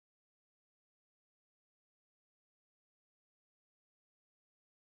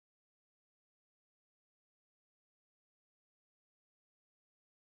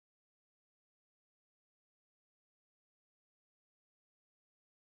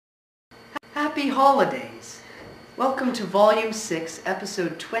Happy holidays! Welcome to Volume 6,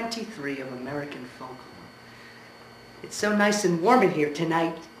 Episode 23 of American Folklore. It's so nice and warm in here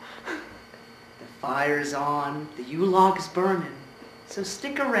tonight. The fire's on, the Yule log's burning, so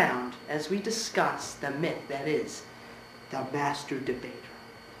stick around as we discuss the myth that is the Master Debater.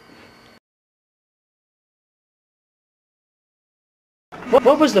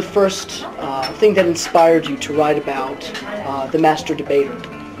 What was the first thing that inspired you to write about the Master Debater?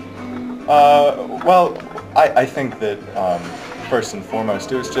 Well, I think that first and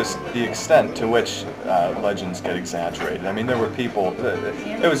foremost, it was just the extent to which legends get exaggerated. I mean, there were people,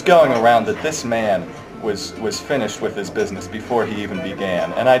 it was going around that this man was finished with his business before he even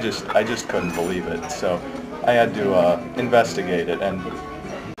began, and I just couldn't believe it. So I had to investigate it. And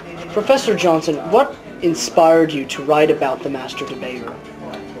Professor Johnson, what inspired you to write about the Master Debater?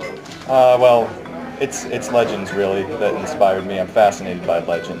 Well, it's legends really that inspired me. I'm fascinated by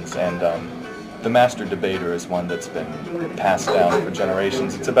legends, and the Master Debater is one that's been passed down for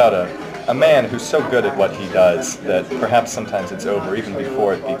generations. It's about a man who's so good at what he does that perhaps sometimes it's over even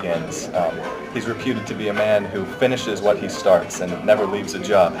before it begins. He's reputed to be a man who finishes what he starts and never leaves a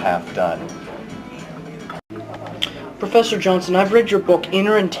job half done. Professor Johnson, I've read your book,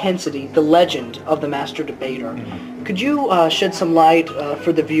 Inner Intensity, The Legend of the Master Debater. Could you shed some light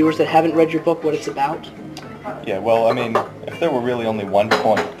for the viewers that haven't read your book, what it's about? Yeah, well, I mean, if there were really only one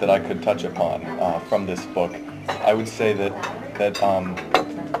point that I could touch upon from this book, I would say that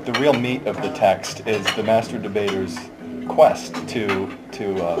the real meat of the text is the Master Debater's quest to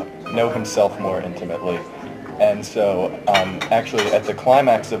know himself more intimately. And so, actually, at the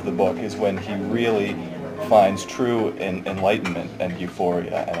climax of the book is when he really finds true enlightenment and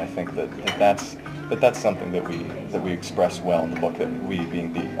euphoria, and I think that's something that we express well in the book, that we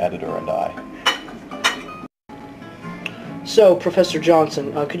being the editor and I. So, Professor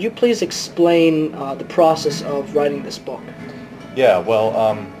Johnson, could you please explain the process of writing this book? Yeah,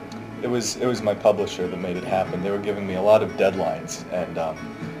 well, it was my publisher that made it happen. They were giving me a lot of deadlines, and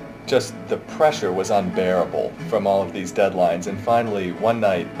just the pressure was unbearable from all of these deadlines. And finally, one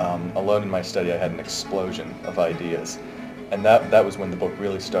night, alone in my study, I had an explosion of ideas, and that was when the book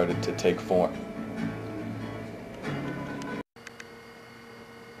really started to take form.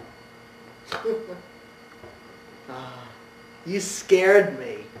 You scared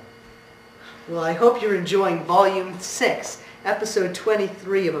me. Well, I hope you're enjoying Volume 6, Episode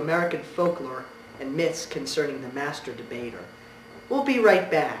 23 of American Folklore and Myths Concerning the Master Debater. We'll be right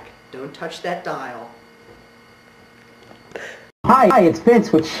back. Don't touch that dial. Hi, it's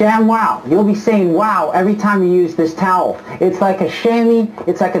Vince with Sham Wow. You'll be saying wow every time you use this towel. It's like a chamois,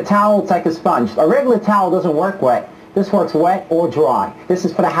 it's like a towel, it's like a sponge. A regular towel doesn't work wet. This works wet or dry. This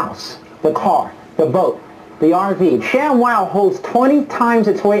is for the house, the car, the boat, the RV. Sham Wow holds 20 times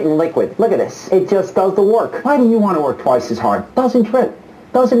its weight in liquid. Look at this. It just does the work. Why do you want to work twice as hard? Doesn't drip.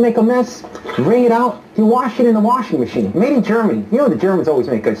 Doesn't make a mess. Bring it out. You wash it in the washing machine. Made in Germany. You know the Germans always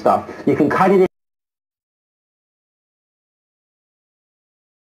make good stuff. You can cut it in.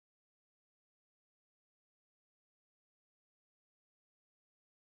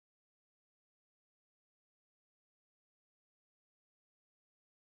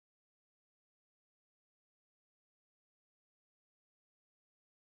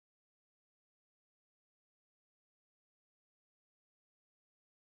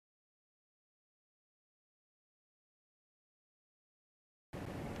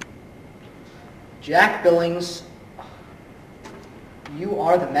 Jack Billings, you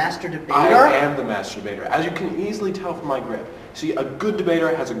are the Master Debater? I am the Master Debater, as you can easily tell from my grip. See, a good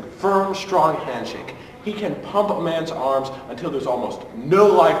debater has a firm, strong handshake. He can pump a man's arms until there's almost no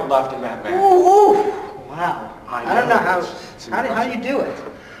life left in that man. Ooh, ooh. Wow. I don't know how do you do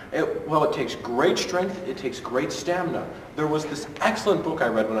it? Well, it takes great strength, it takes great stamina. There was this excellent book I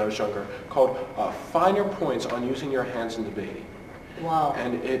read when I was younger called Finer Points on Using Your Hands in Debating. Wow.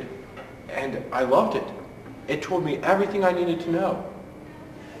 And I loved it. It told me everything I needed to know.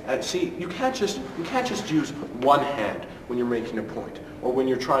 See, you can't just use one hand when you're making a point or when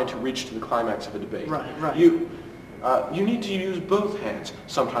you're trying to reach to the climax of a debate. Right. You need to use both hands.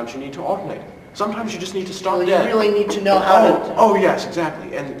 Sometimes you need to alternate. Sometimes you just need to stop dead. You really need to know how to... Oh, yes,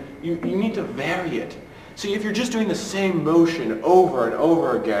 exactly. And you need to vary it. See, if you're just doing the same motion over and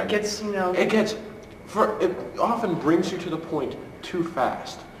over again... It often brings you to the point too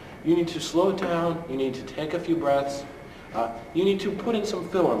fast. You need to slow it down, you need to take a few breaths, you need to put in some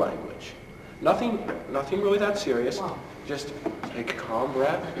filler language. Nothing really that serious. Wow. Just take a calm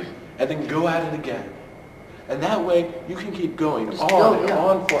breath and then go at it again. And that way you can keep going on for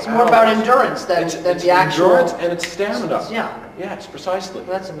hours. It's more about endurance than the actual... endurance and it's stamina. Yeah. Yes, precisely.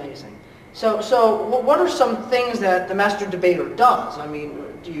 That's amazing. So what are some things that the master debater does? I mean,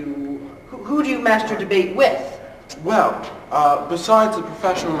 who do you master debate with? Well, besides the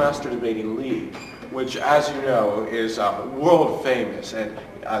Professional Master Debating League, which, as you know, is world famous, and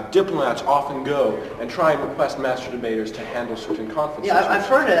diplomats often go and try and request master debaters to handle certain conferences. Yeah, I've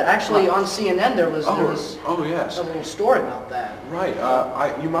heard it. Actually, on CNN there was yes. a little story about that. Right.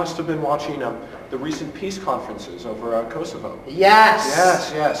 You must have been watching the recent peace conferences over Kosovo.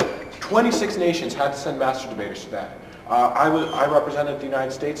 Yes. Yes. 26 nations had to send master debaters to that. I represented the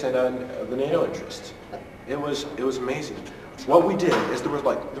United States and the NATO interests. It was amazing. What we did is there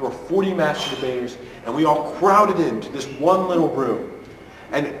were 40 master debaters, and we all crowded into this one little room.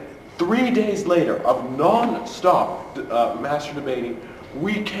 And 3 days later of non-stop master debating,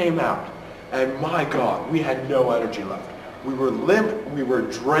 we came out, and my God, we had no energy left. We were limp, we were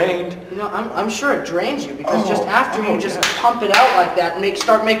drained. You know, I'm sure it drains you, because just after you just pump it out like that and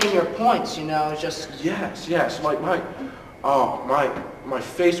start making your points, you know, it's just... Yes. Like my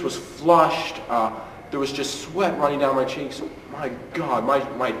face was flushed. There was just sweat running down my cheeks. My God,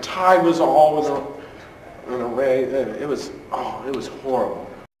 my tie was all in a way. It was horrible.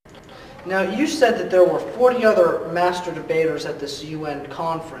 Now, you said that there were 40 other master debaters at this UN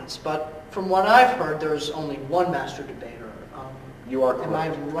conference, but from what I've heard, there's only one master debater. You are correct. Am I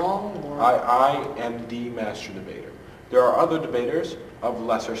wrong? Or? I am the master debater. There are other debaters of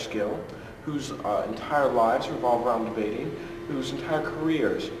lesser skill whose entire lives revolve around debating, whose entire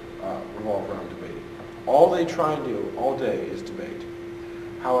careers revolve around debating. All they try and do all day is debate.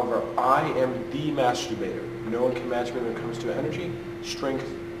 However, I am the master debater. No one can match me when it comes to energy, strength,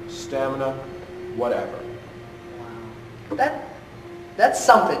 stamina, whatever. Wow. That's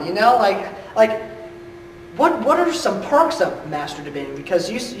something, you know? Like what are some perks of master debating? Because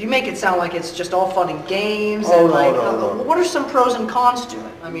you make it sound like it's just all fun and games. No. What are some pros and cons to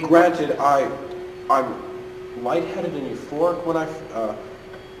it? I mean, granted, I'm lightheaded and euphoric when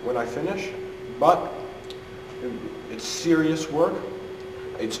I finish, but it's serious work.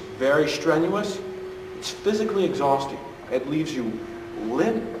 It's very strenuous. It's physically exhausting. It leaves you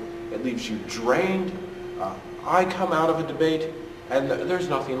limp. It leaves you drained. I come out of a debate and there's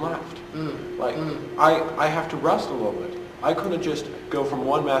nothing left. I have to rest a little bit. I couldn't just go from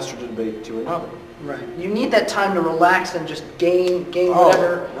one master debate to another. Right. You need that time to relax and just gain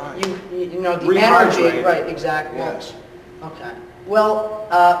whatever you know, the energy. Right. Exactly. Yes. Okay. Well,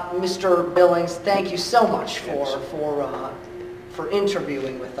 Mr. Billings, thank you so much for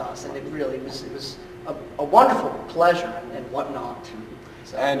interviewing with us, and it really was a wonderful pleasure and whatnot.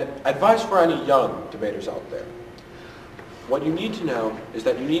 So. And advice for any young debaters out there. What you need to know is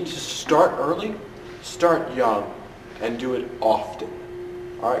that you need to start early, start young, and do it often.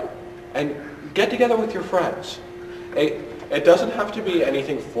 All right? And get together with your friends. It doesn't have to be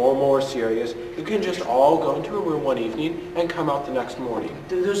anything formal or serious. You can just all go into a room one evening and come out the next morning.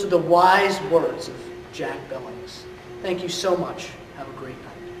 Those are the wise words of Jack Billings. Thank you so much. Have a great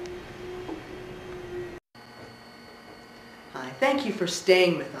night. Hi, thank you for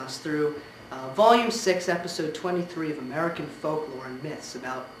staying with us through Volume 6, Episode 23 of American Folklore and Myths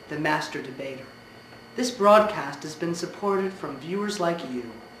about the Master Debater. This broadcast has been supported from viewers like you.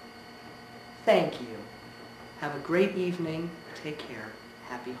 Thank you. Have a great evening. Take care.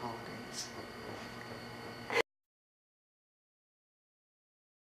 Happy holidays.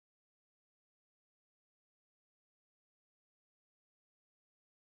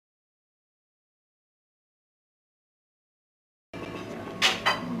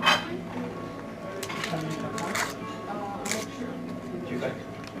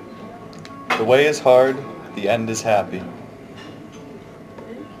 The way is hard, the end is happy.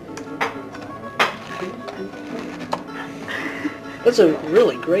 That's a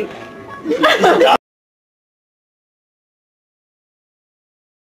really great